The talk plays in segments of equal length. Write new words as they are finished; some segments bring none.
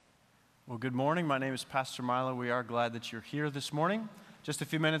Well, good morning. My name is Pastor Milo. We are glad that you're here this morning. Just a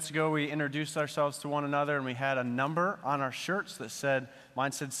few minutes ago, we introduced ourselves to one another, and we had a number on our shirts that said,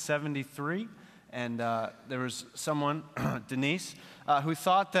 mine said 73, and there was someone, Denise, who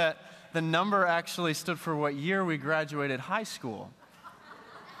thought that the number actually stood for what year we graduated high school.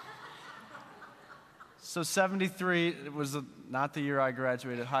 So 73 was not the year I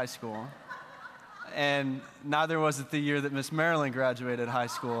graduated high school, and neither was it the year that Miss Marilyn graduated high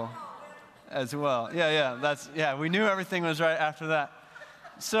school as well. Yeah, we knew everything was right after that.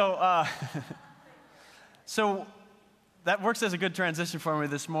 So that works as a good transition for me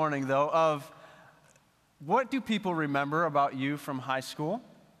this morning, though, of what do people remember about you from high school?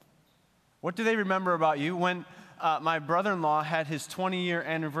 What do they remember about you? When my brother-in-law had his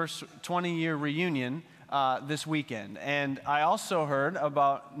 20-year reunion this weekend, and I also heard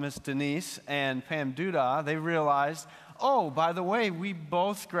about Miss Denise and Pam Duda. They realized, oh, by the way, we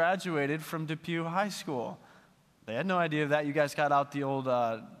both graduated from Depew High School. They had no idea of that. You guys got out the old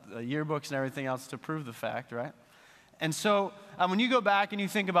yearbooks and everything else to prove the fact, right? And so when you go back and you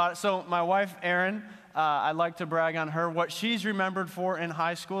think about it, so my wife, Erin, I'd like to brag on her. What she's remembered for in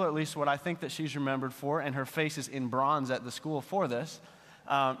high school, at least what I think that she's remembered for, and her face is in bronze at the school for this.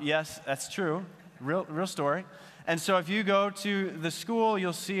 Yes, that's true. Real story. And so if you go to the school,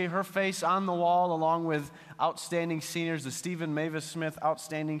 you'll see her face on the wall along with outstanding seniors, the Stephen Mavis Smith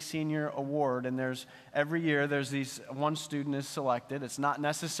Outstanding Senior Award. And every year there's one student is selected. It's not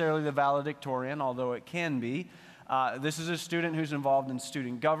necessarily the valedictorian, although it can be. This is a student who's involved in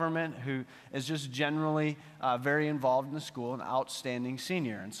student government, who is just generally very involved in the school, an outstanding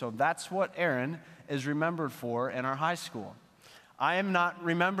senior. And so that's what Erin is remembered for in our high school. I am not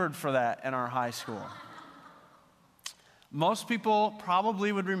remembered for that in our high school. Most people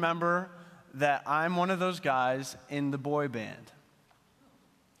probably would remember that I'm one of those guys in the boy band.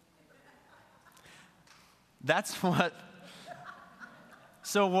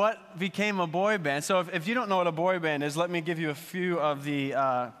 So what became a boy band? So if you don't know what a boy band is, let me give you a few of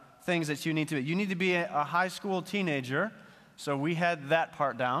the things that you need to be. You need to be a high school teenager, so we had that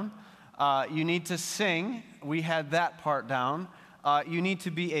part down. You need to sing, we had that part down. You need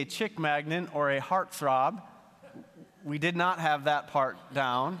to be a chick magnet or a heartthrob. We did not have that part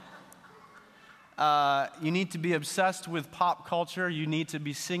down. You need to be obsessed with pop culture. You need to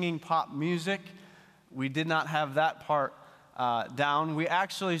be singing pop music. We did not have that part down. We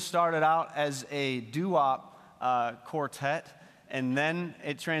actually started out as a doo-wop quartet, and then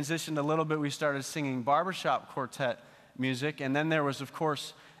it transitioned a little bit. We started singing barbershop quartet music, and then there was, of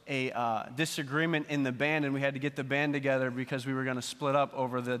course, a disagreement in the band, and we had to get the band together because we were going to split up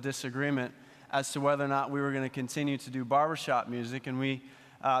over the disagreement as to whether or not we were going to continue to do barbershop music. And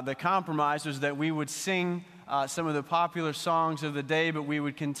the compromise was that we would sing some of the popular songs of the day, but we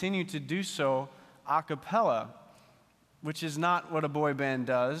would continue to do so a cappella, which is not what a boy band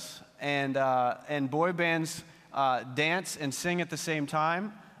does. And boy bands dance and sing at the same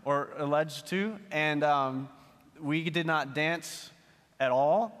time, or alleged to, and we did not dance at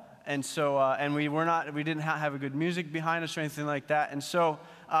all. And so, we didn't have a good music behind us or anything like that. And so,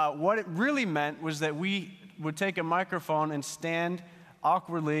 what it really meant was that we would take a microphone and stand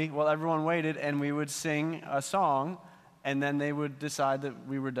awkwardly while everyone waited, and we would sing a song, and then they would decide that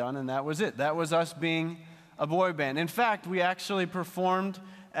we were done, and that was it. That was us being a boy band. In fact, we actually performed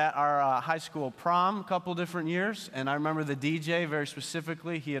at our high school prom a couple different years, and I remember the DJ very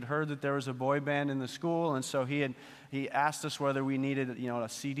specifically. He had heard that there was a boy band in the school, and so he asked us whether we needed, a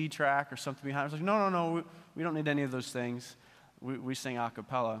CD track or something behind us. I was like, no, we don't need any of those things. We sang a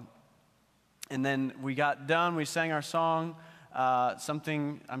cappella. And then we got done, we sang our song,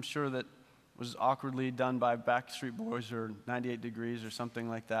 something I'm sure that was awkwardly done by Backstreet Boys or 98 Degrees or something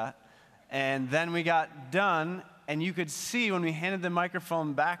like that. And then we got done, and you could see when we handed the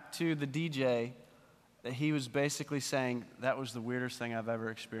microphone back to the DJ that he was basically saying, that was the weirdest thing I've ever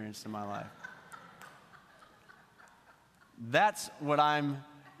experienced in my life. That's what I'm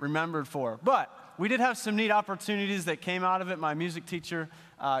remembered for. But we did have some neat opportunities that came out of it. My music teacher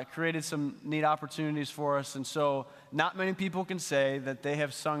created some neat opportunities for us. And so not many people can say that they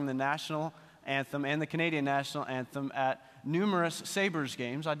have sung the national anthem and the Canadian national anthem at numerous Sabres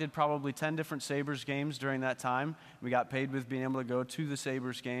games. I did probably 10 different Sabres games during that time. We got paid with being able to go to the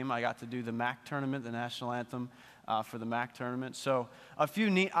Sabres game. I got to do the MAC tournament, the national anthem for the MAC tournament. So a few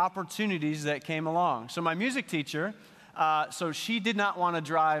neat opportunities that came along. So my music teacher, so she did not want to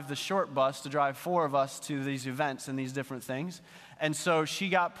drive the short bus to drive four of us to these events and these different things. And so she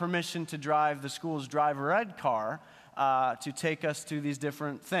got permission to drive the school's driver ed car to take us to these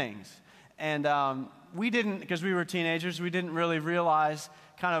different things. And we didn't, because we were teenagers, we didn't really realize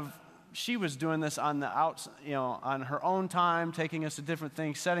kind of she was doing this on the on her own time, taking us to different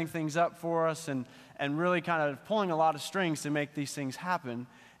things, setting things up for us, and really kind of pulling a lot of strings to make these things happen.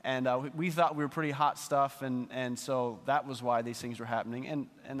 And we thought we were pretty hot stuff, and so that was why these things were happening,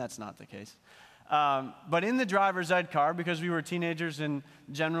 and that's not the case. But in the driver's ed car, because we were teenagers and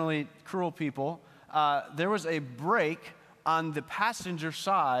generally cruel people, there was a brake on the passenger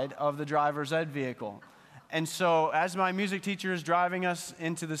side of the driver's ed vehicle. And so as my music teacher is driving us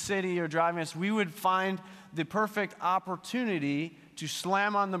into the city or driving us, we would find the perfect opportunity to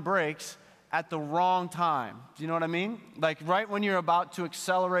slam on the brakes at the wrong time. Do you know what I mean? Like right when you're about to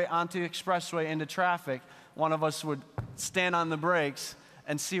accelerate onto the expressway into traffic, one of us would stand on the brakes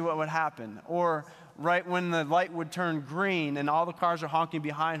and see what would happen. Or right when the light would turn green and all the cars are honking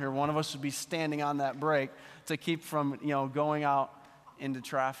behind her, one of us would be standing on that brake to keep from, going out into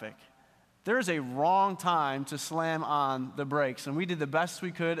traffic. There is a wrong time to slam on the brakes, and we did the best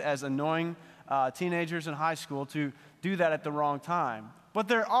we could as annoying teenagers in high school to do that at the wrong time. But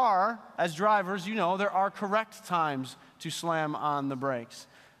there are, as drivers, there are correct times to slam on the brakes.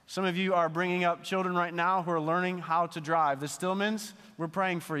 Some of you are bringing up children right now who are learning how to drive. The Stillmans, we're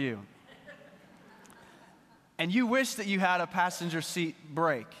praying for you. And you wish that you had a passenger seat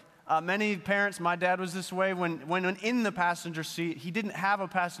brake. Many parents, my dad was this way, when in the passenger seat, he didn't have a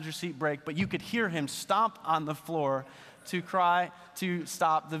passenger seat brake, but you could hear him stomp on the floor to cry to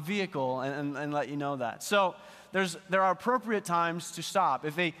stop the vehicle and let you know that. So there are appropriate times to stop.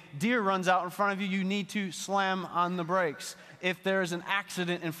 If a deer runs out in front of you, you need to slam on the brakes. If there is an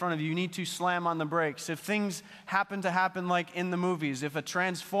accident in front of you, you need to slam on the brakes. If things happen like in the movies, if a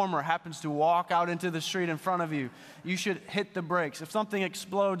transformer happens to walk out into the street in front of you, you should hit the brakes. If something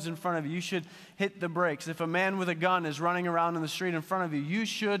explodes in front of you, you should hit the brakes. If a man with a gun is running around in the street in front of you, you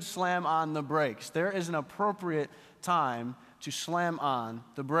should slam on the brakes. There is an appropriate time to slam on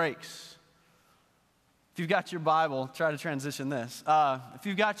the brakes. If you've got your Bible, try to transition this. If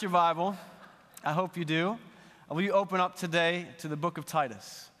you've got your Bible, I hope you do. Will you open up today to the book of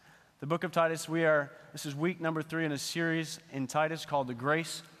Titus? The book of Titus, this is week number 3 in a series in Titus called The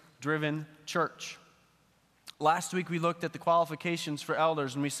Grace-Driven Church. Last week we looked at the qualifications for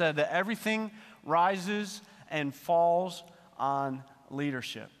elders, and we said that everything rises and falls on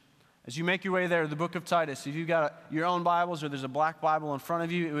leadership. As you make your way there to the book of Titus, if you've got your own Bibles or there's a black Bible in front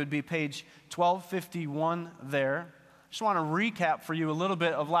of you, it would be page 1251 there. Just want to recap for you a little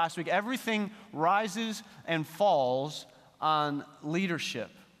bit of last week. Everything rises and falls on leadership.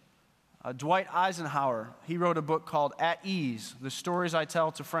 Dwight Eisenhower, he wrote a book called At Ease, The Stories I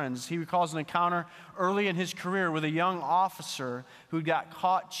Tell to Friends. He recalls an encounter early in his career with a young officer who got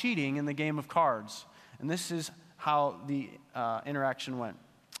caught cheating in the game of cards. And this is how the interaction went.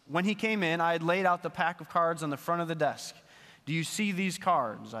 When he came in, I had laid out the pack of cards on the front of the desk. Do you see these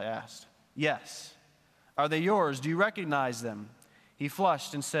cards? I asked. Yes. Are they yours? Do you recognize them? He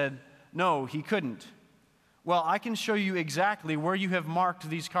flushed and said, no, he couldn't. Well, I can show you exactly where you have marked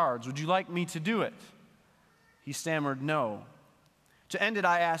these cards. Would you like me to do it? He stammered, no. To end it,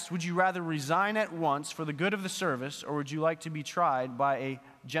 I asked, would you rather resign at once for the good of the service, or would you like to be tried by a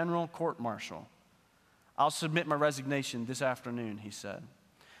general court-martial? I'll submit my resignation this afternoon, he said.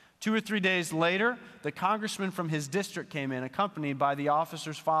 2 or 3 days later, the congressman from his district came in, accompanied by the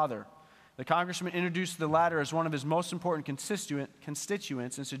officer's father. The congressman introduced the latter as one of his most important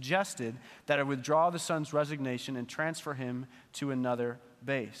constituents and suggested that I withdraw the son's resignation and transfer him to another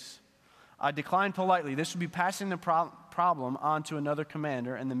base. I declined politely. This would be passing the problem on to another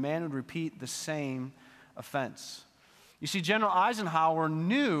commander, and the man would repeat the same offense. You see, General Eisenhower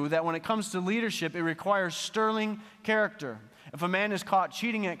knew that when it comes to leadership, it requires sterling character. If a man is caught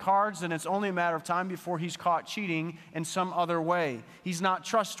cheating at cards, then it's only a matter of time before he's caught cheating in some other way. He's not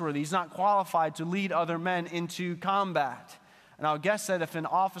trustworthy. He's not qualified to lead other men into combat. And I'll guess that if an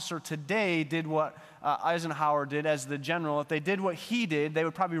officer today did what Eisenhower did as the general, if they did what he did, they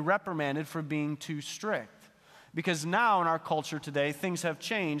would probably be reprimanded for being too strict. Because now in our culture today, things have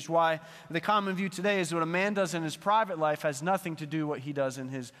changed. Why the common view today is what a man does in his private life has nothing to do with what he does in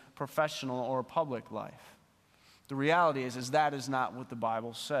his professional or public life. The reality is that is not what the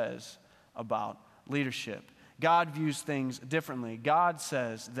Bible says about leadership. God views things differently. God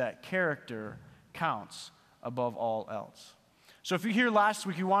says that character counts above all else. So if you're here last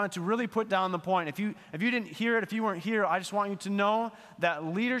week, you wanted to really put down the point. If you didn't hear it, if you weren't here, I just want you to know that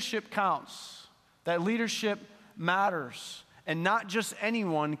leadership counts, that leadership matters, and not just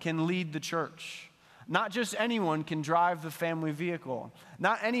anyone can lead the church. Not just anyone can drive the family vehicle.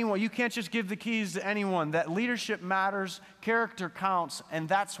 Not anyone. You can't just give the keys to anyone. That leadership matters, character counts, and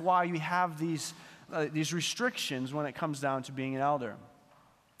that's why you have these restrictions when it comes down to being an elder.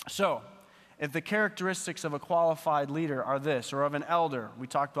 So, if the characteristics of a qualified leader are this, or of an elder, we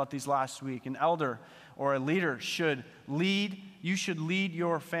talked about these last week, an elder or a leader should lead, you should lead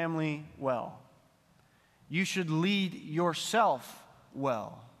your family well. You should lead yourself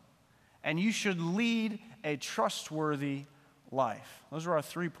well. And you should lead a trustworthy life. Those are our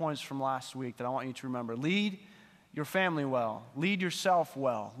 3 points from last week that I want you to remember. Lead your family well. Lead yourself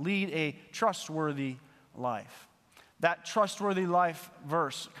well. Lead a trustworthy life. That trustworthy life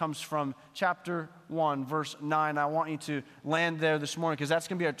verse comes from chapter 1, verse 9. I want you to land there this morning because that's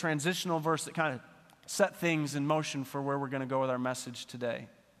going to be a transitional verse that kind of set things in motion for where we're going to go with our message today.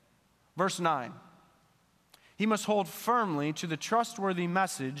 Verse 9. He must hold firmly to the trustworthy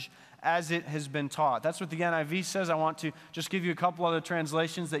message as it has been taught. That's what the NIV says. I want to just give you a couple other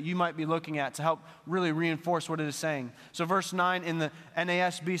translations that you might be looking at to help really reinforce what it is saying. So verse 9 in the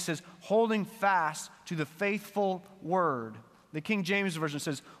NASB says, holding fast to the faithful word. The King James Version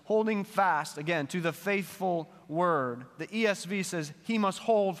says, holding fast, again, to the faithful word. The ESV says, he must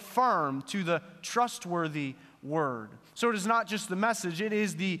hold firm to the trustworthy word. So it is not just the message, it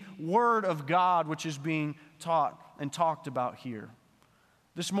is the word of God which is being taught and talked about here.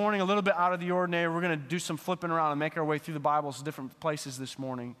 This morning, a little bit out of the ordinary, we're going to do some flipping around and make our way through the Bibles to different places this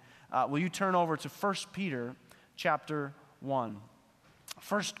morning. Will you turn over to 1 Peter chapter 1?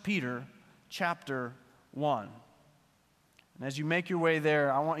 1 Peter chapter 1. And as you make your way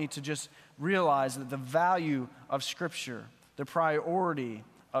there, I want you to just realize that the value of Scripture, the priority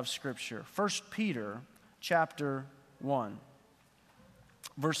of Scripture. 1 Peter chapter 1,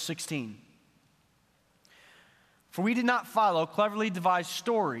 verse 16. For we did not follow cleverly devised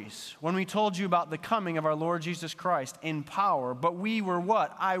stories when we told you about the coming of our Lord Jesus Christ in power, but we were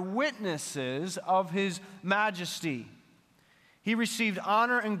what? Eyewitnesses of his majesty. He received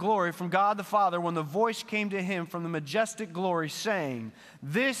honor and glory from God the Father when the voice came to him from the majestic glory, saying,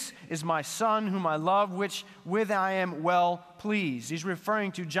 "This is my Son whom I love, which with I am well pleased." He's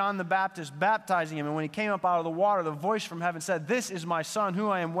referring to John the Baptist baptizing him, and when he came up out of the water, the voice from heaven said, "This is my Son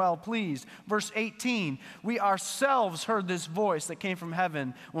whom I am well pleased." Verse 18, we ourselves heard this voice that came from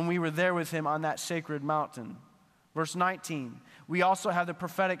heaven when we were there with him on that sacred mountain. Verse 19, we also have the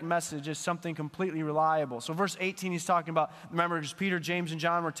prophetic message as something completely reliable. So verse 18, he's talking about, remember, because Peter, James, and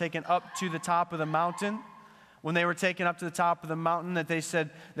John were taken up to the top of the mountain. When they were taken up to the top of the mountain, that they said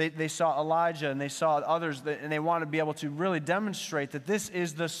they saw Elijah and they saw others, and they wanted to be able to really demonstrate that this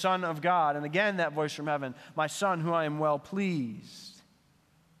is the Son of God. And again, that voice from heaven, "My Son, who I am well pleased."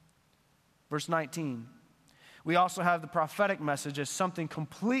 Verse 19, we also have the prophetic message as something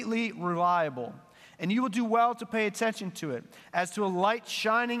completely reliable. And you will do well to pay attention to it, as to a light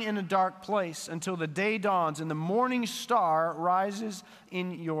shining in a dark place until the day dawns and the morning star rises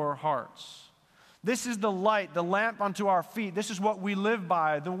in your hearts. This is the light, the lamp unto our feet. This is what we live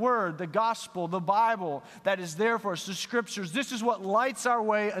by, the Word, the Gospel, the Bible that is there for us, the Scriptures. This is what lights our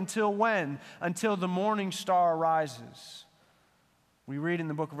way until when? Until the morning star rises. We read in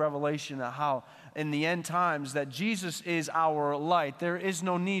the book of Revelation how in the end times that Jesus is our light. There is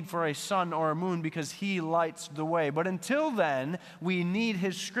no need for a sun or a moon because he lights the way. But until then, we need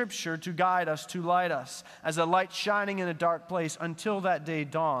his Scripture to guide us, to light us as a light shining in a dark place until that day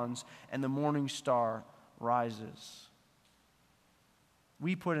dawns and the morning star rises.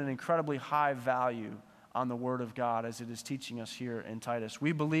 We put an incredibly high value on the Word of God as it is teaching us here in Titus.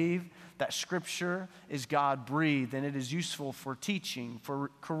 We believe that Scripture is God-breathed and it is useful for teaching,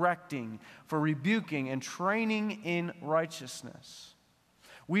 for correcting, for rebuking, and training in righteousness.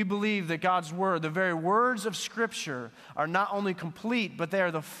 We believe that God's Word, the very words of Scripture, are not only complete, but they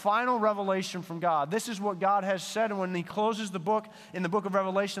are the final revelation from God. This is what God has said, and when he closes the book, in the book of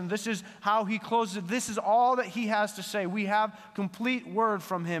Revelation, this is how he closes it. This is all that he has to say. We have complete Word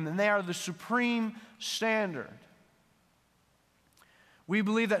from him, and they are the supreme standard. We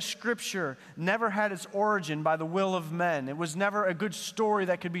believe that Scripture never had its origin by the will of men. It was never a good story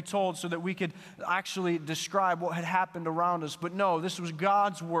that could be told so that we could actually describe what had happened around us. But no, this was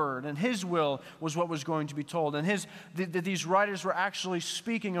God's Word, and his will was what was going to be told. And these writers were actually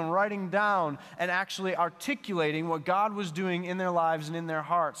speaking and writing down and actually articulating what God was doing in their lives and in their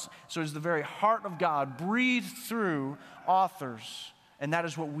hearts. So it's the very heart of God breathed through authors, and that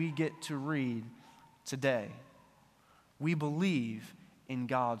is what we get to read today. We believe in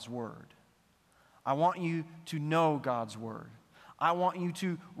God's Word. I want you to know God's Word. I want you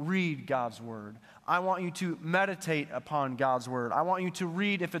to read God's Word. I want you to meditate upon God's Word. I want you to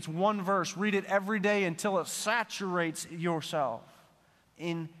read, if it's one verse, read it every day until it saturates yourself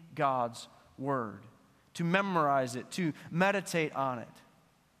in God's Word. To memorize it, to meditate on it.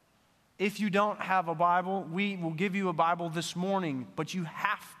 If you don't have a Bible, we will give you a Bible this morning, but you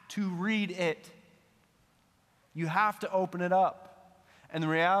have to read it. You have to open it up. And the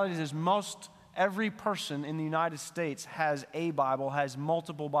reality is every person in the United States has a Bible, has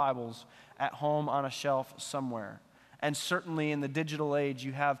multiple Bibles at home on a shelf somewhere. And certainly in the digital age,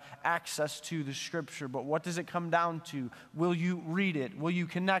 you have access to the Scripture. But what does it come down to? Will you read it? Will you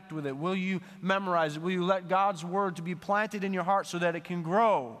connect with it? Will you memorize it? Will you let God's Word to be planted in your heart so that it can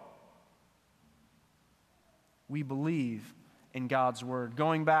grow? We believe in God's Word.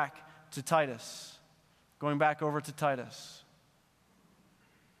 Going back to Titus. Going back over to Titus.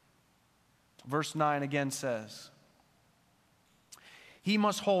 Verse 9 again says, he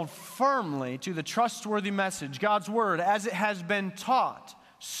must hold firmly to the trustworthy message, God's Word, as it has been taught,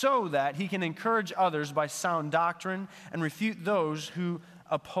 so that he can encourage others by sound doctrine and refute those who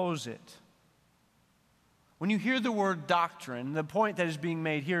oppose it. When you hear the word doctrine, the point that is being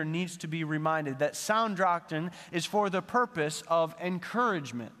made here needs to be reminded that sound doctrine is for the purpose of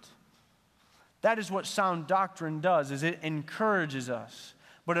encouragement. That is what sound doctrine does, is it encourages us.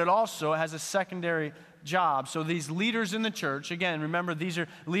 But it also has a secondary job. So these leaders in the church, again, remember, these are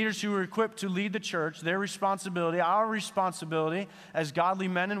leaders who are equipped to lead the church. Their responsibility, our responsibility as godly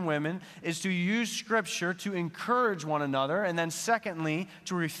men and women, is to use Scripture to encourage one another, and then secondly,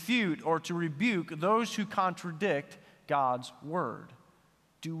 to refute or to rebuke those who contradict God's Word.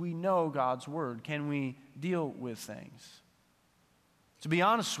 Do we know God's Word? Can we deal with things? To be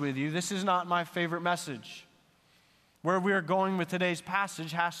honest with you, this is not my favorite message. Where we are going with today's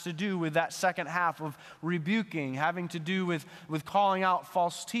passage has to do with that second half of rebuking, having to do with calling out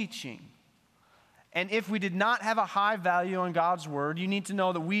false teaching. And if we did not have a high value on God's Word, you need to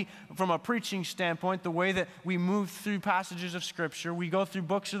know that we, from a preaching standpoint, the way that we move through passages of Scripture, we go through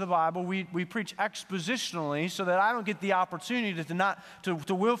books of the Bible, we preach expositionally so that I don't get the opportunity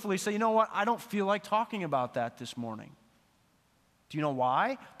to willfully say, you know what, I don't feel like talking about that this morning. Do you know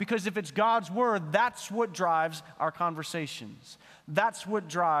why? Because if it's God's Word, that's what drives our conversations. That's what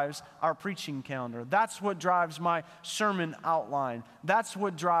drives our preaching calendar. That's what drives my sermon outline. That's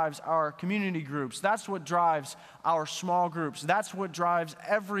what drives our community groups. That's what drives our small groups. That's what drives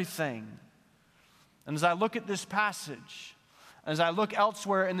everything. And as I look at this passage, as I look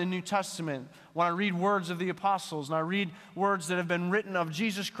elsewhere in the New Testament, when I read words of the apostles and I read words that have been written of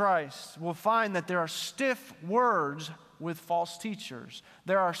Jesus Christ, we'll find that there are stiff words with false teachers.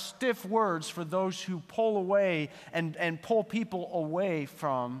 There are stiff words for those who pull away and pull people away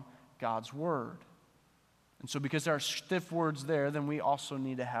from God's Word. And so because there are stiff words there, then we also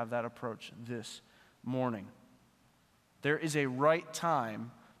need to have that approach this morning. There is a right time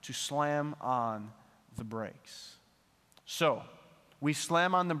to slam on the brakes. So, we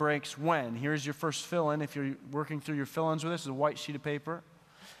slam on the brakes when? Here's your first fill-in. If you're working through your fill-ins with this, it's a white sheet of paper.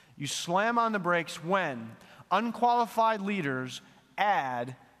 You slam on the brakes when unqualified leaders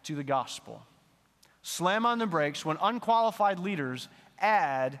add to the gospel. Slam on the brakes when unqualified leaders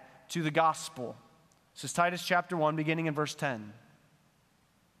add to the gospel. This is Titus chapter 1, beginning in verse 10.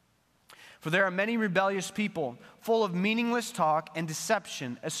 For there are many rebellious people, full of meaningless talk and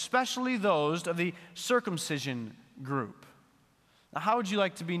deception, especially those of the circumcision group. Now, how would you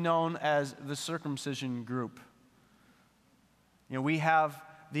like to be known as the circumcision group? You know, we have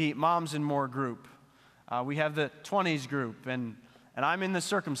the Moms and More group. We have the 20s group, and I'm in the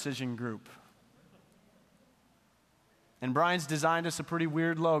circumcision group. And Brian's designed us a pretty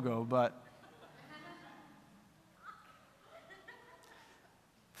weird logo, but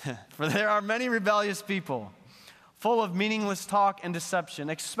for there are many rebellious people, full of meaningless talk and deception,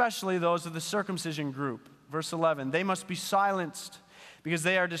 especially those of the circumcision group. Verse 11, they must be silenced because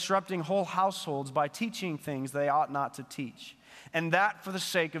they are disrupting whole households by teaching things they ought not to teach, and that for the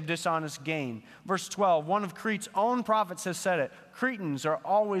sake of dishonest gain. Verse 12, one of Crete's own prophets has said it, Cretans are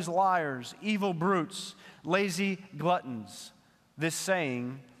always liars, evil brutes, lazy gluttons. This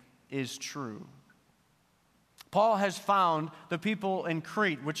saying is true. Paul has found the people in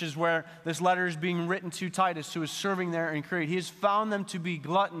Crete, which is where this letter is being written to Titus, who is serving there in Crete. He has found them to be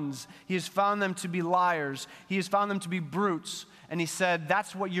gluttons. He has found them to be liars. He has found them to be brutes. And he said,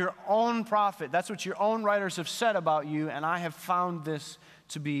 that's what your own prophet, that's what your own writers have said about you, and I have found this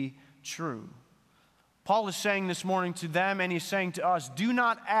to be true. Paul is saying this morning to them, and he's saying to us, do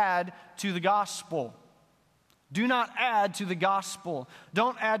not add to the gospel. Do not add to the gospel.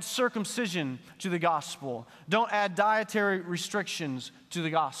 Don't add circumcision to the gospel. Don't add dietary restrictions to the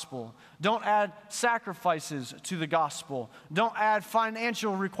gospel. Don't add sacrifices to the gospel. Don't add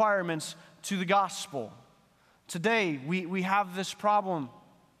financial requirements to the gospel. Today, we have this problem.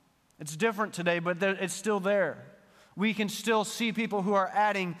 It's different today, but it's still there. We can still see people who are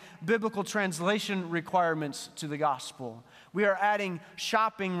adding biblical translation requirements to the gospel. We are adding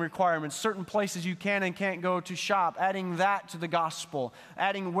shopping requirements, certain places you can and can't go to shop, adding that to the gospel,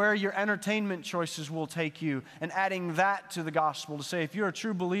 adding where your entertainment choices will take you, and adding that to the gospel to say, if you're a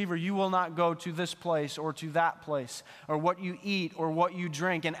true believer, you will not go to this place or to that place, or what you eat or what you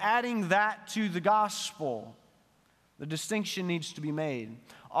drink, and adding that to the gospel. The distinction needs to be made.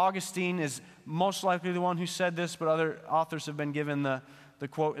 Augustine is most likely the one who said this, but other authors have been given the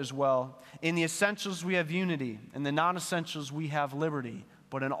quote as well. In the essentials we have unity, in the non-essentials we have liberty,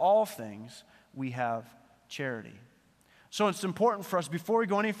 but in all things we have charity. So it's important for us, before we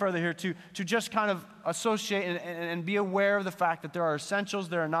go any further here, to just kind of associate and be aware of the fact that there are essentials,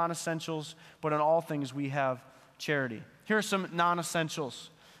 there are non-essentials, but in all things we have charity. Here are some non-essentials.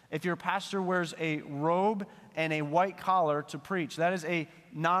 If your pastor wears a robe and a white collar to preach, that is a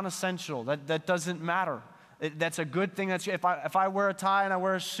non-essential. That doesn't matter. That's a good thing. If I wear a tie and I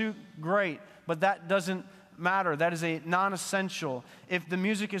wear a suit, great. But that doesn't matter. That is a non-essential. If the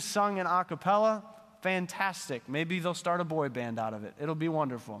music is sung in a cappella, fantastic. Maybe they'll start a boy band out of it. It'll be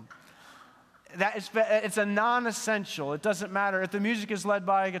wonderful. It's a non-essential. It doesn't matter if the music is led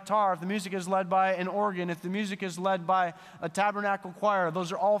by a guitar, if the music is led by an organ, if the music is led by a tabernacle choir.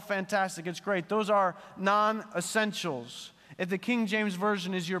 Those are all fantastic. It's great. Those are non-essentials. If the King James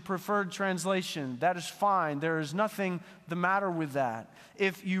Version is your preferred translation, that is fine. There is nothing the matter with that.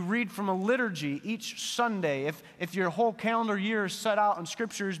 If you read from a liturgy each Sunday, if your whole calendar year is set out and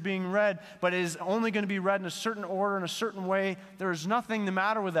Scripture is being read, but it is only going to be read in a certain order, in a certain way, there is nothing the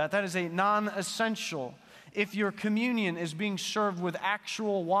matter with that. That is a non-essential. If your communion is being served with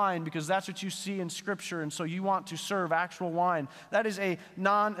actual wine, because that's what you see in Scripture, and so you want to serve actual wine, that is a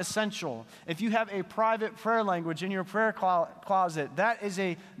non-essential. If you have a private prayer language in your prayer closet, that is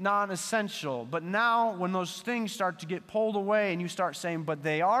a non-essential. But now, when those things start to get pulled away and you start saying, but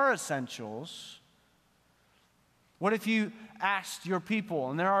they are essentials, what if you asked your people,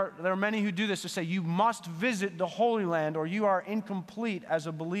 and there are many who do this, to say, you must visit the Holy Land or you are incomplete as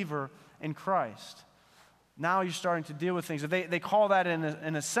a believer in Christ. Now you're starting to deal with things. If they call that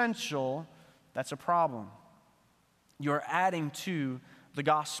an essential, that's a problem. You're adding to the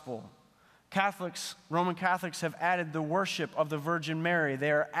gospel. Roman Catholics have added the worship of the Virgin Mary.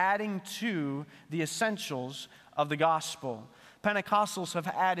 They are adding to the essentials of the gospel. Pentecostals have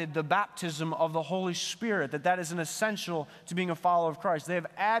added the baptism of the Holy Spirit, that is an essential to being a follower of Christ. They have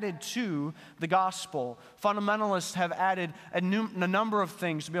added to the gospel. Fundamentalists have added a number of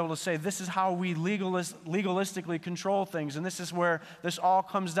things to be able to say, this is how we legalistically control things, and this is where this all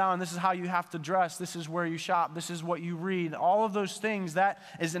comes down. This is how you have to dress. This is where you shop. This is what you read. All of those things, that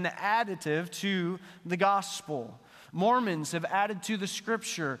is an additive to the gospel. Mormons have added to the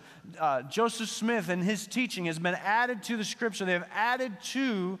Scripture. Joseph Smith and his teaching has been added to the Scripture. They have added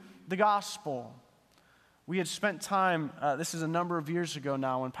to the gospel. We had spent time, this is a number of years ago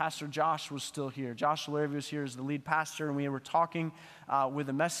now, when Pastor Josh was still here. Josh Larry was here as the lead pastor, and we were talking with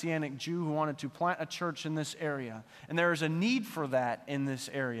a Messianic Jew who wanted to plant a church in this area. And there is a need for that in this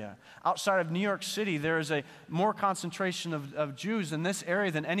area. Outside of New York City, there is a more concentration of Jews in this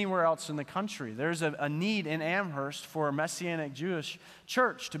area than anywhere else in the country. There's a need in Amherst for a Messianic Jewish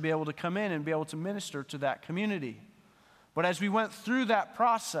church to be able to come in and be able to minister to that community. But as we went through that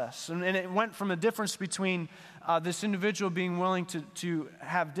process, and it went from a difference between this individual being willing to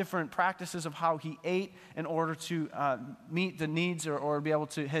have different practices of how he ate in order to meet the needs or be able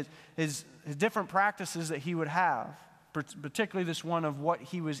to, his different practices that he would have, particularly this one of what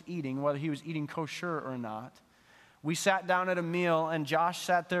he was eating, whether he was eating kosher or not. We sat down at a meal, and Josh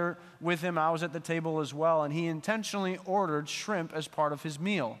sat there with him. I was at the table as well, and he intentionally ordered shrimp as part of his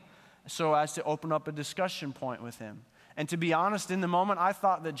meal so as to open up a discussion point with him. And to be honest, in the moment, I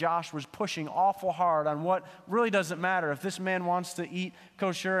thought that Josh was pushing awful hard on what really doesn't matter. If this man wants to eat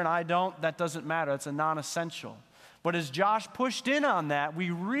kosher and I don't, that doesn't matter. It's a non-essential. But as Josh pushed in on that, we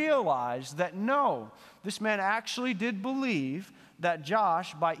realized that no, this man actually did believe that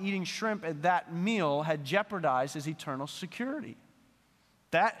Josh, by eating shrimp at that meal, had jeopardized his eternal security.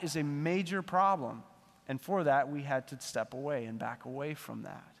 That is a major problem. And for that, we had to step away and back away from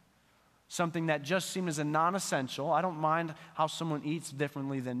that. Something that just seemed as a non-essential. I don't mind how someone eats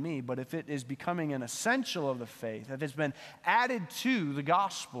differently than me, but if it is becoming an essential of the faith, if it's been added to the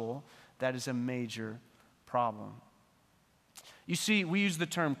gospel, that is a major problem. You see, we use the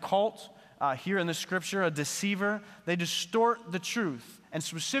term cult here in the Scripture, a deceiver. They distort the truth, and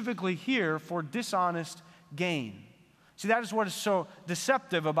specifically here for dishonest gain. See, that is what is so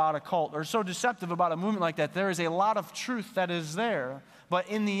deceptive about a cult, or so deceptive about a movement like that. There is a lot of truth that is there, but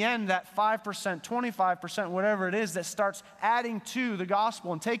in the end, that 5%, 25%, whatever it is that starts adding to the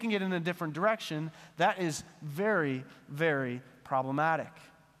gospel and taking it in a different direction, that is very, very problematic.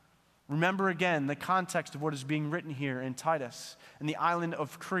 Remember again the context of what is being written here in Titus, in the island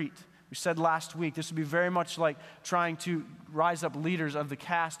of Crete. We said last week, this would be very much like trying to rise up leaders of the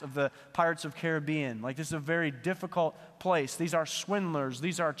cast of the Pirates of the Caribbean. Like, this is a very difficult place. These are swindlers.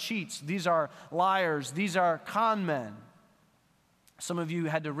 These are cheats. These are liars. These are con men. Some of you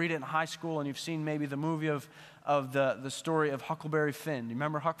had to read it in high school, and you've seen maybe the movie of the story of Huckleberry Finn. Do you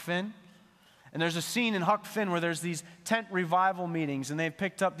remember Huck Finn? And there's a scene in Huck Finn where there's these tent revival meetings, and they've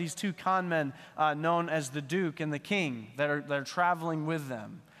picked up these two con men known as the Duke and the King that are traveling with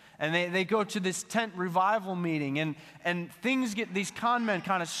them. And they go to this tent revival meeting, and things get, these con men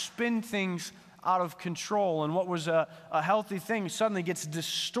kind of spin things out of control. And what was a healthy thing suddenly gets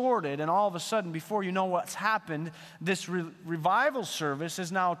distorted. And all of a sudden, before you know what's happened, this revival service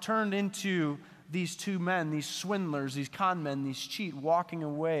is now turned into these two men, these swindlers, these con men, these cheat, walking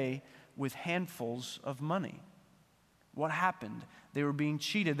away with handfuls of money. What happened? They were being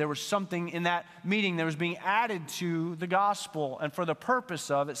cheated. There was something in that meeting that was being added to the gospel, and for the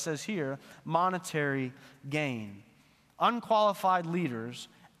purpose of, it says here, monetary gain. Unqualified leaders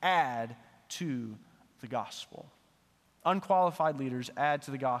add to the gospel. Unqualified leaders add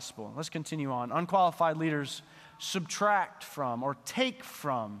to the gospel. Let's continue on. Unqualified leaders subtract from or take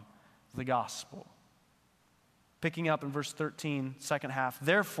from the gospel. Picking up in verse 13, second half.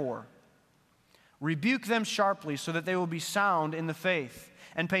 Therefore, rebuke them sharply so that they will be sound in the faith,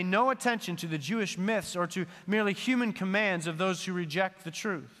 and pay no attention to the Jewish myths or to merely human commands of those who reject the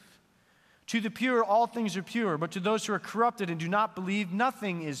truth. To the pure, all things are pure, but to those who are corrupted and do not believe,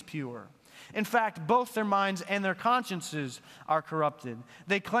 nothing is pure. In fact, both their minds and their consciences are corrupted.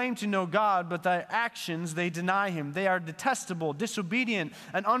 They claim to know God, but their actions, they deny Him. They are detestable, disobedient,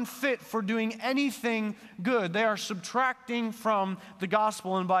 and unfit for doing anything good. They are subtracting from the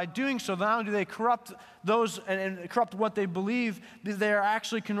gospel, and by doing so, not only do they corrupt those and corrupt what they believe, they are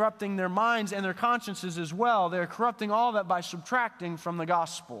actually corrupting their minds and their consciences as well. They are corrupting all that by subtracting from the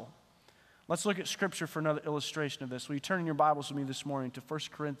gospel. Let's look at Scripture for another illustration of this. Will you turn in your Bibles with me this morning to 1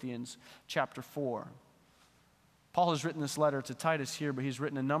 Corinthians chapter 4. Paul has written this letter to Titus here, but he's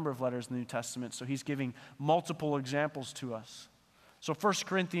written a number of letters in the New Testament, so he's giving multiple examples to us. So 1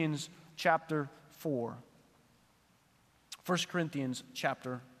 Corinthians chapter 4. 1 Corinthians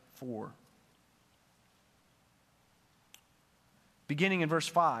chapter 4. Beginning in verse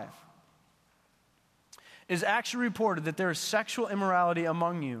 5. It is actually reported that there is sexual immorality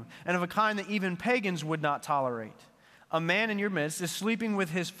among you, and of a kind that even pagans would not tolerate. A man in your midst is sleeping with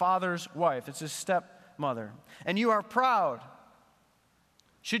his father's wife. It's his stepmother. And you are proud.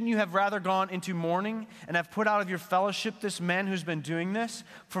 Shouldn't you have rather gone into mourning and have put out of your fellowship this man who's been doing this?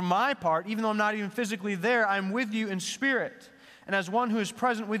 For my part, even though I'm not even physically there, I'm with you in spirit. And as one who is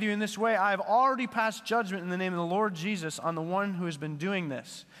present with you in this way, I have already passed judgment in the name of the Lord Jesus on the one who has been doing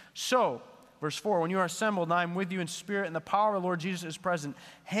this. So, verse 4, when you are assembled, and I am with you in spirit, and the power of the Lord Jesus is present,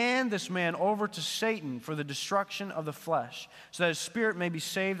 hand this man over to Satan for the destruction of the flesh, so that his spirit may be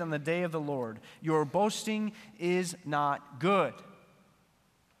saved on the day of the Lord. Your boasting is not good.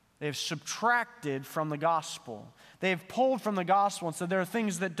 They have subtracted from the gospel. They have pulled from the gospel and said there are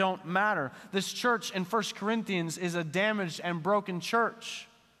things that don't matter. This church in 1 Corinthians is a damaged and broken church.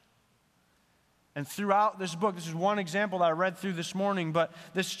 And throughout this book, this is one example that I read through this morning, but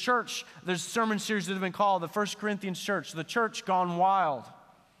this church, there's sermon series that have been called the 1 Corinthians Church, the church gone wild.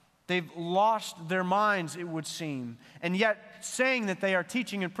 They've lost their minds, it would seem. And yet, saying that they are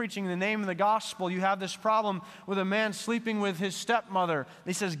teaching and preaching in the name of the gospel, you have this problem with a man sleeping with his stepmother.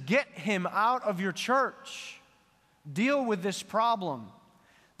 He says, get him out of your church. Deal with this problem.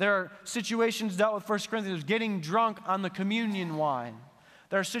 There are situations dealt with 1 Corinthians, getting drunk on the communion wine.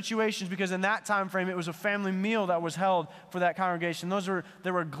 There are situations because in that time frame it was a family meal that was held for that congregation.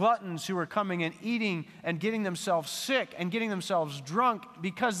 There were gluttons who were coming and eating and getting themselves sick and getting themselves drunk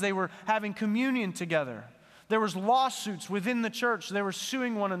because they were having communion together. There was lawsuits within the church. They were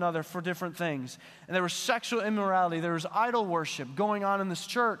suing one another for different things. And there was sexual immorality. There was idol worship going on in this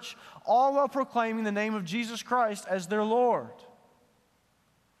church, all while proclaiming the name of Jesus Christ as their Lord.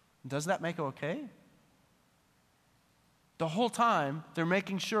 Does that make it okay? The whole time, they're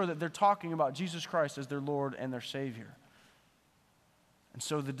making sure that they're talking about Jesus Christ as their Lord and their Savior. And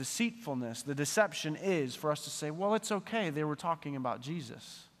so the deceitfulness, the deception is for us to say, well, it's okay, they were talking about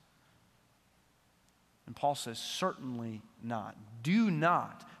Jesus. And Paul says, certainly not. Do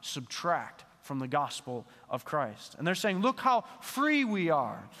not subtract from the gospel of Christ. And they're saying, look how free we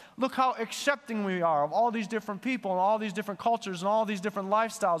are. Look how accepting we are of all these different people and all these different cultures and all these different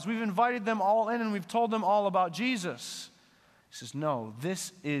lifestyles. We've invited them all in and we've told them all about Jesus. He says, no,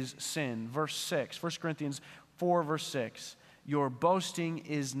 this is sin. Verse 6, 1 Corinthians 4, verse 6. Your boasting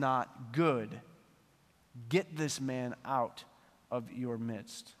is not good. Get this man out of your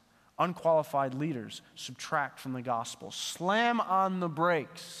midst. Unqualified leaders subtract from the gospel. Slam on the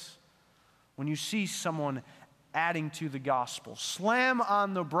brakes when you see someone adding to the gospel. Slam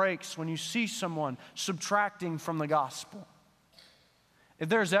on the brakes when you see someone subtracting from the gospel. If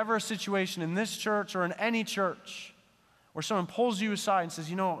there's ever a situation in this church or in any church where someone pulls you aside and says,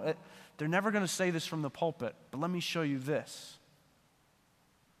 you know, they're never going to say this from the pulpit, but let me show you this.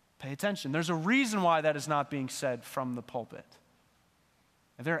 Pay attention. There's a reason why that is not being said from the pulpit.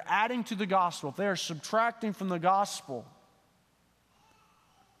 If they're adding to the gospel, if they are subtracting from the gospel,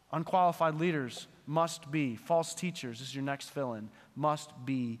 unqualified leaders must be, false teachers, this is your next fill-in, must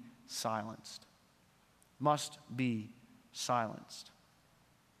be silenced. Must be silenced.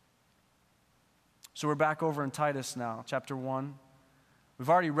 So we're back over in Titus now, chapter 1. We've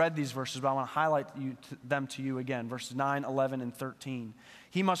already read these verses, but I want to highlight them to you again, verses 9, 11, and 13.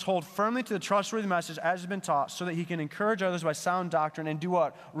 He must hold firmly to the trustworthy message as has been taught so that he can encourage others by sound doctrine and do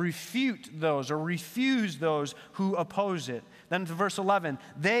what? Refute those or refuse those who oppose it. Then to verse 11,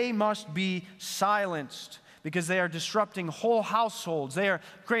 they must be silenced because they are disrupting whole households. They are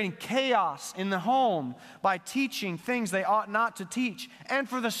creating chaos in the home by teaching things they ought not to teach, and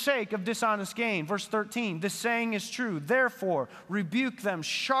for the sake of dishonest gain. Verse 13, this saying is true. Therefore, rebuke them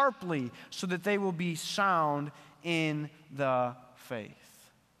sharply so that they will be sound in the faith.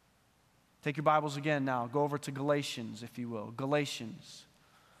 Take your Bibles again now. Go over to Galatians, if you will. Galatians.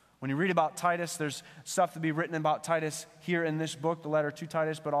 When you read about Titus, there's stuff to be written about Titus here in this book, the letter to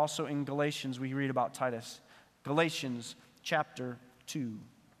Titus, but also in Galatians we read about Titus. Galatians chapter 2.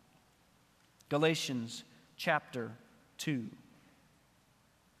 Galatians chapter 2.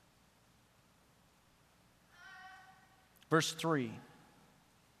 Verse 3.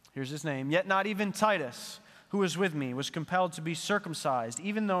 Here's his name. Yet not even Titus, who was with me, was compelled to be circumcised,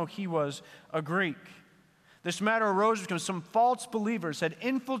 even though he was a Greek. This matter arose because some false believers had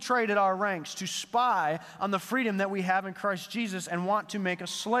infiltrated our ranks to spy on the freedom that we have in Christ Jesus and want to make us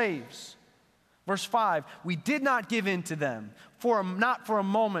slaves. Verse 5, we did not give in to them, not for a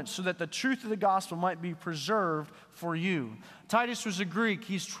moment, so that the truth of the gospel might be preserved for you. Titus was a Greek.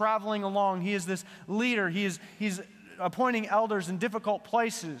 He's traveling along. He is this leader. He's appointing elders in difficult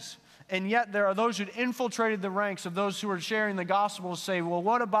places. And yet there are those who had infiltrated the ranks of those who are sharing the gospel say, well,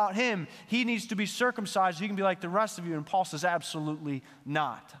 what about him? He needs to be circumcised. He can be like the rest of you. And Paul says, absolutely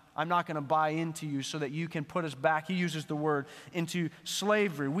not. I'm not going to buy into you so that you can put us back. He uses the word into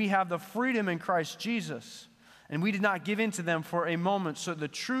slavery. We have the freedom in Christ Jesus. And we did not give in to them for a moment so that the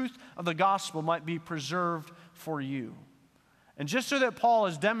truth of the gospel might be preserved for you. And just so that Paul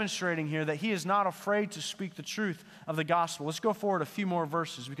is demonstrating here that he is not afraid to speak the truth of the gospel, let's go forward a few more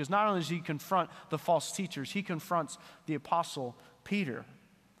verses, because not only does he confront the false teachers, he confronts the apostle Peter.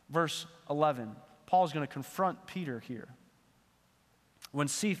 Verse 11, Paul is going to confront Peter here. When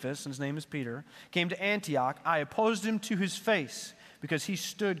Cephas, and his name is Peter, came to Antioch, I opposed him to his face because he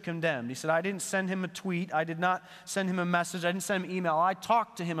stood condemned. He said, I didn't send him a tweet. I did not send him a message. I didn't send him an email. I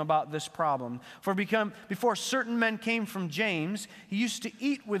talked to him about this problem. Before certain men came from James, he used to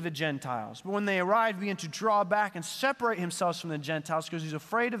eat with the Gentiles. But when they arrived, he began to draw back and separate himself from the Gentiles because he's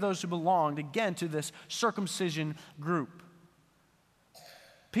afraid of those who belonged, again, to this circumcision group.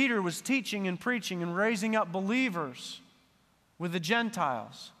 Peter was teaching and preaching and raising up believers with the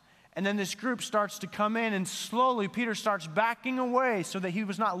Gentiles. And then this group starts to come in, and slowly Peter starts backing away so that he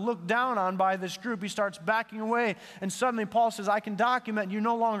was not looked down on by this group. He starts backing away, and suddenly Paul says, I can document you're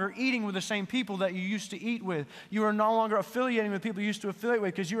no longer eating with the same people that you used to eat with. You are no longer affiliating with people you used to affiliate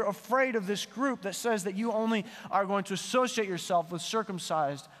with because you're afraid of this group that says that you only are going to associate yourself with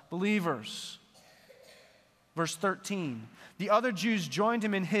circumcised believers. Verse 13, the other Jews joined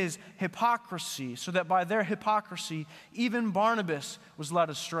him in his hypocrisy, so that by their hypocrisy, even Barnabas was led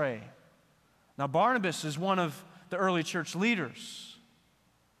astray. Now, Barnabas is one of the early church leaders.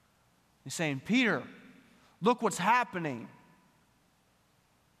 He's saying, Peter, look what's happening.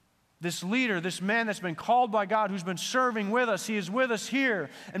 This leader, this man that's been called by God, who's been serving with us, he is with us here.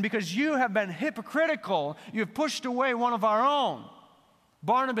 And because you have been hypocritical, you have pushed away one of our own.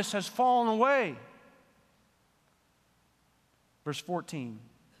 Barnabas has fallen away. Verse 14,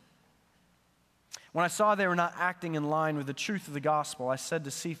 when I saw they were not acting in line with the truth of the gospel, I said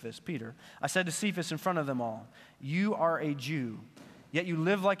to Cephas, Peter, I said to Cephas in front of them all, you are a Jew, yet you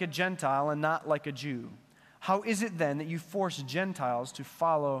live like a Gentile and not like a Jew. How is it then that you force Gentiles to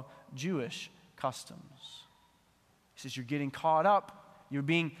follow Jewish customs? He says you're getting caught up.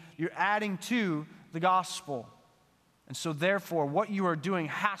 You're adding to the gospel. And so therefore, what you are doing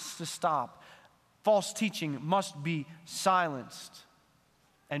has to stop. False teaching must be silenced.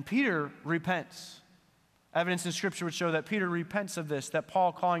 And Peter repents. Evidence in Scripture would show that Peter repents of this, that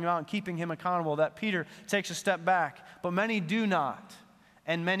Paul calling him out and keeping him accountable, that Peter takes a step back. But many do not,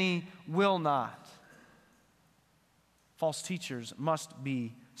 and many will not. False teachers must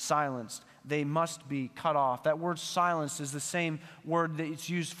be silenced. They must be cut off. That word silenced is the same word that it's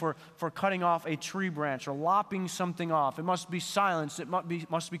used for cutting off a tree branch or lopping something off. It must be silenced. It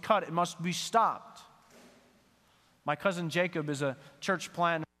must be cut. It must be stopped. My cousin Jacob is a church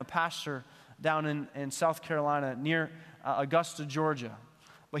planter, a pastor down in South Carolina near Augusta, Georgia.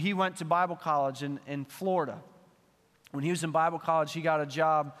 But he went to Bible college in Florida. When he was in Bible college, he got a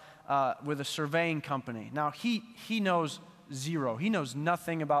job with a surveying company. Now, he knows zero. He knows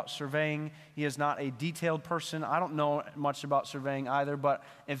nothing about surveying. He is not a detailed person. I don't know much about surveying either, but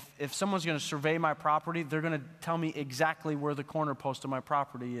if someone's going to survey my property, they're going to tell me exactly where the corner post of my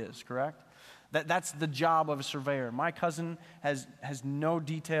property is, correct? That's the job of a surveyor. My cousin has no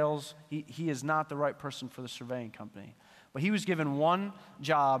details. He is not the right person for the surveying company. But he was given one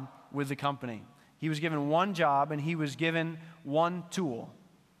job with the company. He was given one job, and he was given one tool,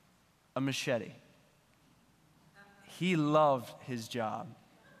 a machete. He loved his job.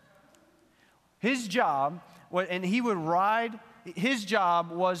 His job, and he would ride, his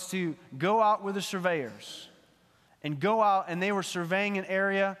job was to go out with the surveyors and go out, and they were surveying an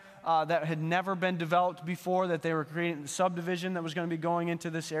area that had never been developed before, that they were creating a subdivision that was going to be going into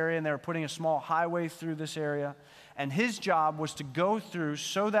this area, and they were putting a small highway through this area. And his job was to go through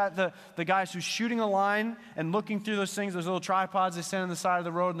so that the guys who's shooting a line and looking through those things, those little tripods they stand on the side of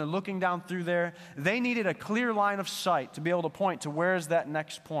the road and they're looking down through there, they needed a clear line of sight to be able to point to where is that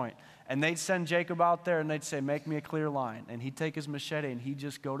next point. And they'd send Jacob out there and they'd say, make me a clear line. And he'd take his machete and he'd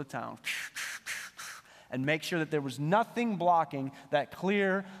just go to town and make sure that there was nothing blocking that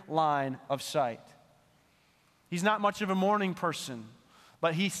clear line of sight. He's not much of a morning person,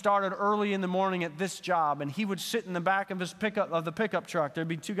 but he started early in the morning at this job, and he would sit in the back of the pickup truck. There'd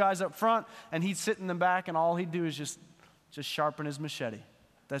be two guys up front, and he'd sit in the back, and all he'd do is just sharpen his machete.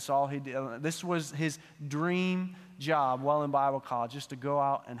 That's all he did. This was his dream job while in Bible college, just to go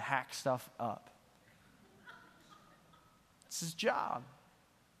out and hack stuff up. It's his job.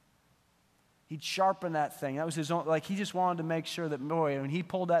 He'd sharpen that thing. That was his own, he just wanted to make sure that, boy, when he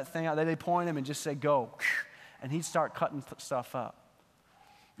pulled that thing out, they'd point him and just say, go. And he'd start cutting stuff up.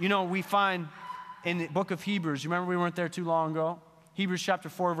 You know, we find in the book of Hebrews, you remember we weren't there too long ago? Hebrews chapter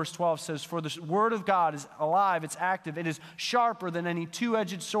 4, verse 12 says, for the word of God is alive, it's active, it is sharper than any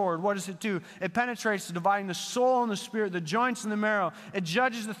two-edged sword. What does it do? It penetrates to dividing the soul and the spirit, the joints and the marrow. It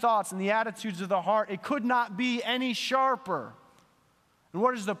judges the thoughts and the attitudes of the heart. It could not be any sharper. And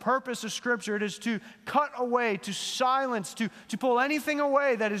what is the purpose of Scripture? It is to cut away, to silence, to pull anything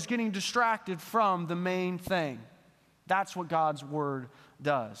away that is getting distracted from the main thing. That's what God's word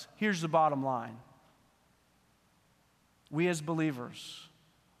does. Here's the bottom line. We as believers,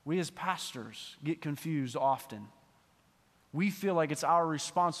 we as pastors get confused often. We feel like it's our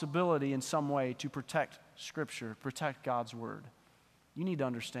responsibility in some way to protect Scripture, protect God's word. You need to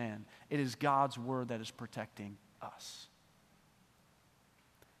understand, it is God's word that is protecting us.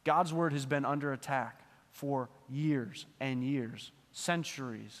 God's word has been under attack for years and years,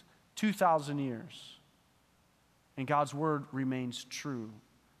 centuries, 2,000 years. And God's word remains true.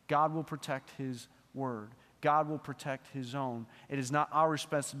 God will protect his word. God will protect his own. It is not our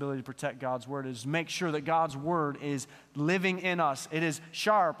responsibility to protect God's word. It is to make sure that God's word is living in us. It is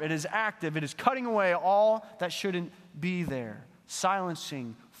sharp. It is active. It is cutting away all that shouldn't be there,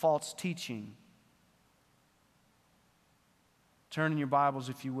 silencing false teaching. Turn in your Bibles,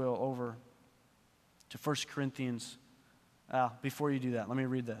 if you will, over to 1 Corinthians. Before you do that, let me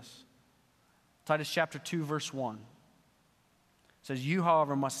read this. Titus chapter 2, verse 1. It says, you,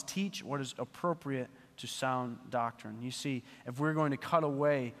 however, must teach what is appropriate to sound doctrine. You see, if we're going to cut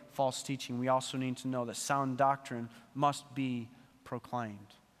away false teaching, we also need to know that sound doctrine must be proclaimed.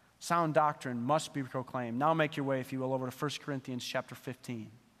 Sound doctrine must be proclaimed. Now make your way, if you will, over to 1 Corinthians chapter 15.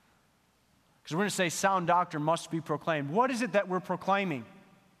 Because we're going to say sound doctrine must be proclaimed. What is it that we're proclaiming?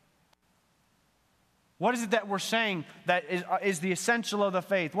 What is it that we're saying that is the essential of the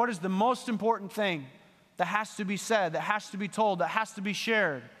faith? What is the most important thing that has to be said, that has to be told, that has to be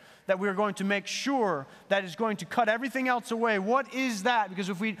shared, that we're going to make sure that is going to cut everything else away? What is that? Because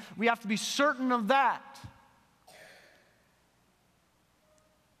if we have to be certain of that.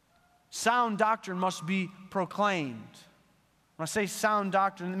 Sound doctrine must be proclaimed. When I say sound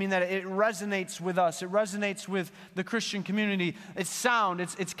doctrine, I mean that it resonates with us. It resonates with the Christian community. It's sound.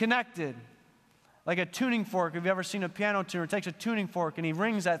 It's connected. Like a tuning fork. Have you ever seen a piano tuner? It takes a tuning fork and he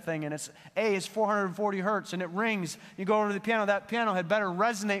rings that thing, and it's A is 440 hertz, and it rings. You go over to the piano, that piano had better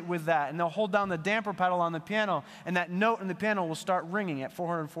resonate with that, and they'll hold down the damper pedal on the piano, and that note in the piano will start ringing at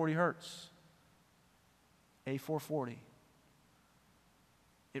 440 hertz. A440.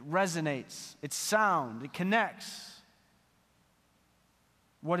 It resonates. It's sound. It connects.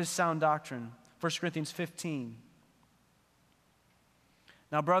 What is sound doctrine? 1 Corinthians 15.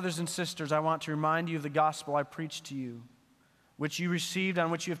 Now, brothers and sisters, I want to remind you of the gospel I preached to you, which you received, on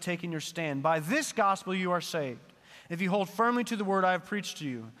which you have taken your stand. By this gospel you are saved, if you hold firmly to the word I have preached to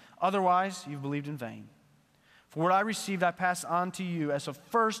you. Otherwise, you've believed in vain. For what I received, I pass on to you as of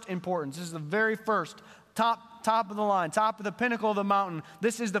first importance. This is the very first, top of the line, top of the pinnacle of the mountain.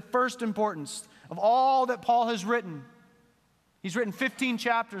 This is the first importance of all that Paul has written. He's written 15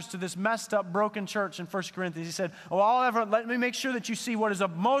 chapters to this messed up, broken church in 1 Corinthians. He said, let me make sure that you see what is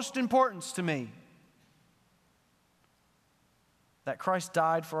of most importance to me. That Christ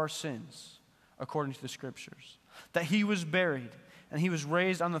died for our sins, according to the Scriptures. That he was buried, and he was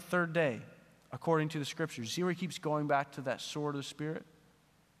raised on the third day, according to the Scriptures. See where he keeps going back to that sword of the Spirit?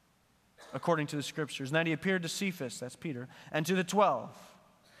 According to the Scriptures. And then he appeared to Cephas, that's Peter, and to the 12.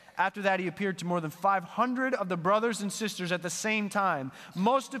 After that, he appeared to more than 500 of the brothers and sisters at the same time,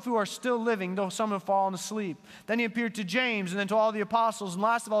 most of who are still living, though some have fallen asleep. Then he appeared to James, and then to all the apostles, and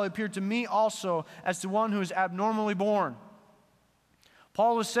last of all, he appeared to me also as to one who is abnormally born.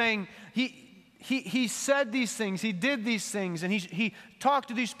 Paul was saying, he said these things, he did these things, and he talked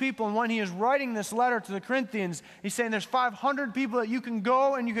to these people, and when he is writing this letter to the Corinthians, he's saying there's 500 people that you can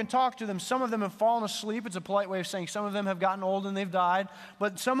go and you can talk to them. Some of them have fallen asleep. It's a polite way of saying some of them have gotten old and they've died,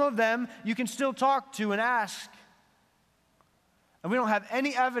 but some of them you can still talk to and ask. And we don't have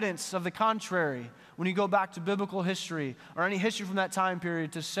any evidence of the contrary when you go back to biblical history or any history from that time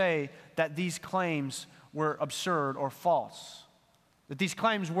period to say that these claims were absurd or false. That these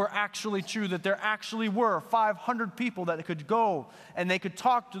claims were actually true, that there actually were 500 people that could go and they could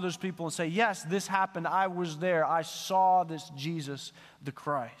talk to those people and say, yes, this happened, I was there, I saw this Jesus, the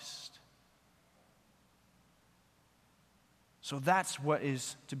Christ. So that's what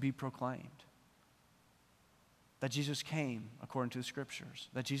is to be proclaimed. That Jesus came according to the Scriptures,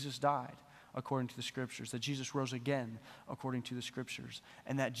 that Jesus died according to the Scriptures, that Jesus rose again according to the Scriptures,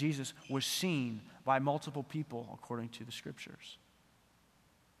 and that Jesus was seen by multiple people according to the Scriptures.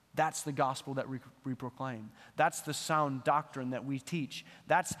 That's the gospel that we proclaim. That's the sound doctrine that we teach.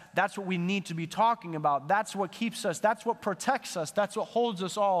 That's what we need to be talking about. That's what keeps us. That's what protects us. That's what holds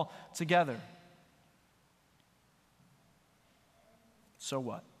us all together. So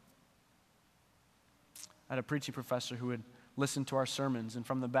what? I had a preaching professor who would listen to our sermons, and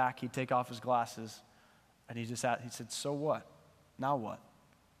from the back he'd take off his glasses, and he said, so what? Now what?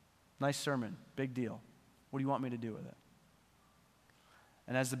 Nice sermon, big deal. What do you want me to do with it?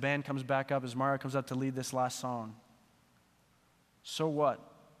 And as the band comes back up, as Mario comes up to lead this last song, so what?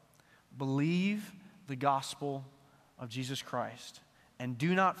 Believe the gospel of Jesus Christ and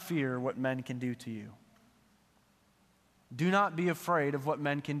do not fear what men can do to you. Do not be afraid of what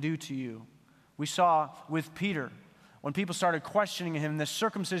men can do to you. We saw with Peter, when people started questioning him, the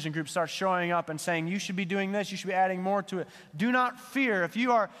circumcision group starts showing up and saying, you should be doing this, you should be adding more to it. Do not fear. If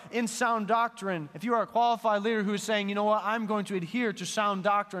you are in sound doctrine, if you are a qualified leader who is saying, you know what, I'm going to adhere to sound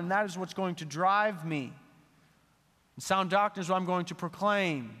doctrine, that is what's going to drive me. And sound doctrine is what I'm going to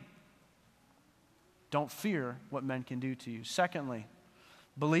proclaim. Don't fear what men can do to you. Secondly,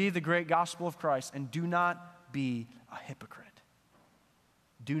 believe the great gospel of Christ and do not be a hypocrite.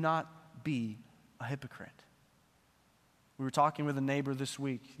 Do not be a hypocrite. We were talking with a neighbor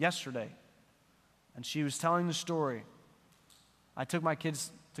yesterday, and she was telling the story. I took my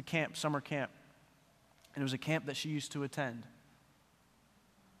kids to camp, summer camp, and it was a camp that she used to attend.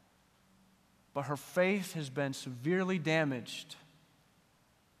 But her faith has been severely damaged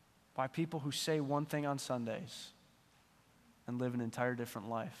by people who say one thing on Sundays and live an entire different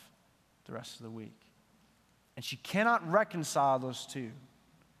life the rest of the week. And she cannot reconcile those two.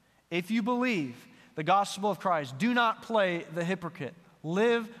 If you believe the gospel of Christ, do not play the hypocrite.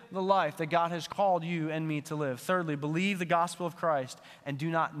 Live the life that God has called you and me to live. Thirdly, believe the gospel of Christ and do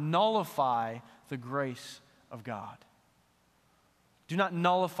not nullify the grace of God. Do not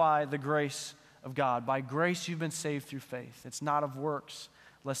nullify the grace of God. By grace you've been saved through faith. It's not of works,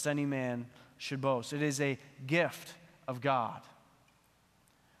 lest any man should boast. It is a gift of God.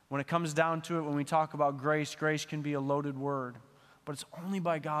 When it comes down to it, when we talk about grace, grace can be a loaded word. but it's only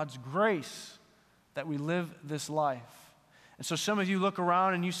by God's grace that we live this life. And so some of you look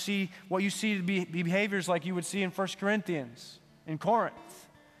around and you see what you see to be behaviors like you would see in 1 Corinthians, in Corinth.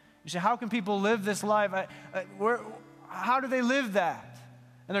 You say, how can people live this life? How do they live that?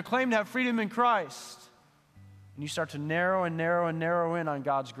 And they're claiming to have freedom in Christ. And you start to narrow and narrow and narrow in on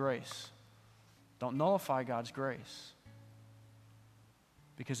God's grace. Don't nullify God's grace.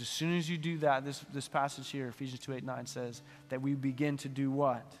 Because as soon as you do that, this passage here, Ephesians 2:8-9 says that we begin to do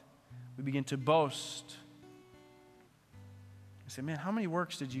what? We begin to boast. You say, man, how many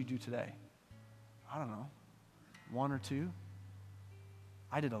works did you do today? I don't know, 1 or 2?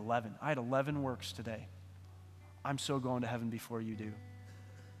 I did 11. I had 11 works today. I'm so going to heaven before you do.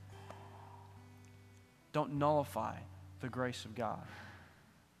 Don't nullify the grace of God.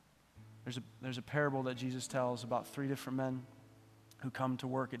 There's a parable that Jesus tells about 3 different men who come to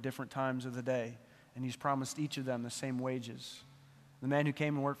work at different times of the day, and he's promised each of them the same wages. The man who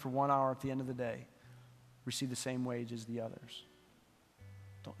came and worked for 1 hour at the end of the day received the same wage as the others.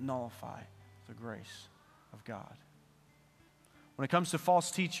 Don't nullify the grace of God. When it comes to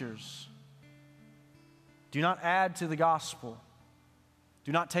false teachers, do not add to the gospel.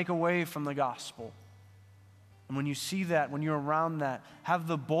 Do not take away from the gospel. And when you see that, when you're around that, have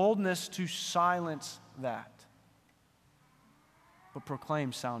the boldness to silence that. But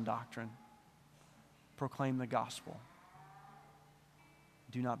proclaim sound doctrine. Proclaim the gospel.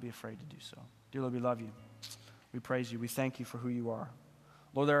 Do not be afraid to do so. Dear Lord, we love you. We praise you. We thank you for who you are.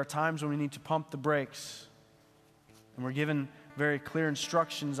 Lord, there are times when we need to pump the brakes. And we're given very clear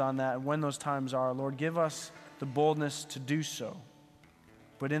instructions on that and when those times are. Lord, give us the boldness to do so.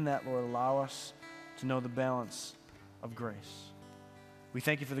 But in that, Lord, allow us to know the balance of grace. We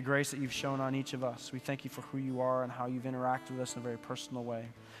thank you for the grace that you've shown on each of us. We thank you for who you are and how you've interacted with us in a very personal way.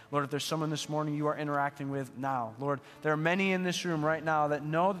 Lord, if there's someone this morning you are interacting with now, Lord, there are many in this room right now that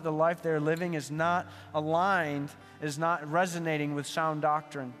know that the life they're living is not aligned, is not resonating with sound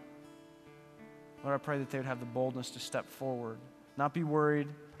doctrine. Lord, I pray that they would have the boldness to step forward, not be worried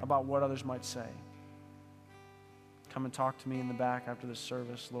about what others might say. Come and talk to me in the back after this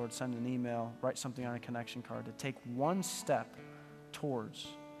service. Lord, send an email, write something on a connection card to take one step towards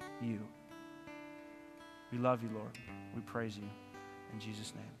you. We love you, Lord. We praise you. In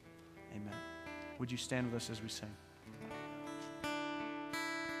Jesus' name, amen. Would you stand with us as we sing?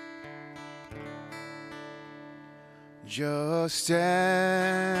 Just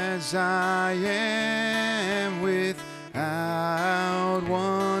as I am without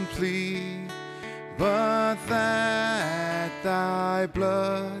one plea, but that thy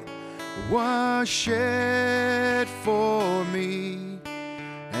blood was shed for me,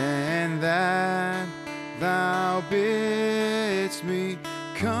 and that thou bidst me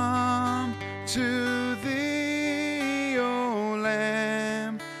come to thee, O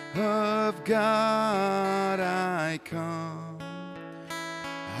Lamb of God, I come,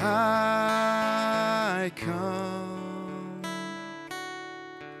 I come.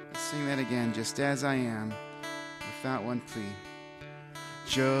 Let's sing that again. Just as I am, without one plea.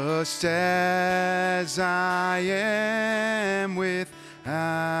 Just as I am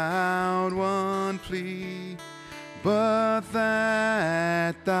without one plea, but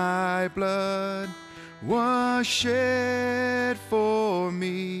that thy blood was shed for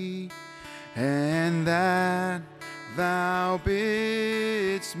me, and that thou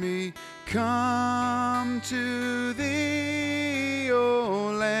bidst me come to thee,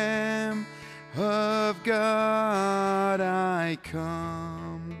 O Lamb of God, I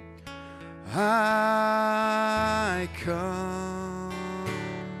come, I come.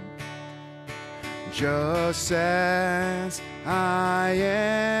 Just as I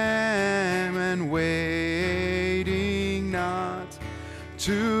am, and waiting not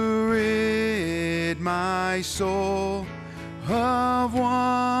to rid my soul of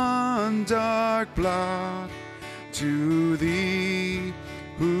one dark blot, to thee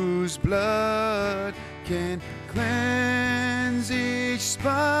whose blood can cleanse each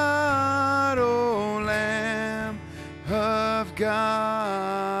spot, O Lamb of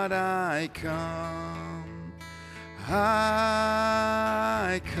God, I come,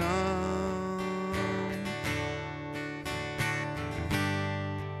 I come.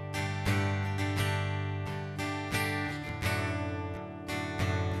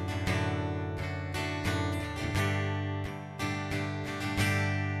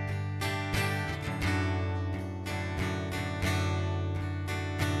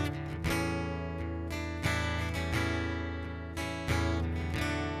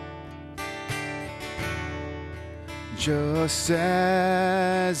 Just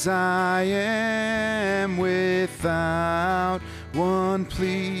as I am without one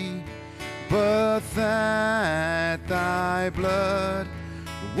plea, but that thy blood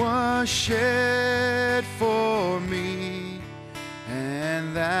was shed for me,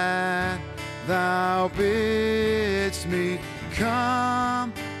 and that thou bidst me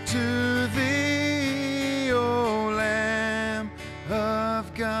come to thee, O Lamb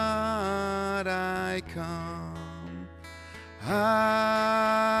of God. I come,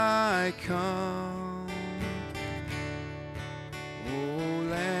 I come, O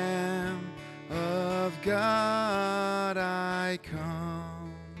Lamb of God, I come.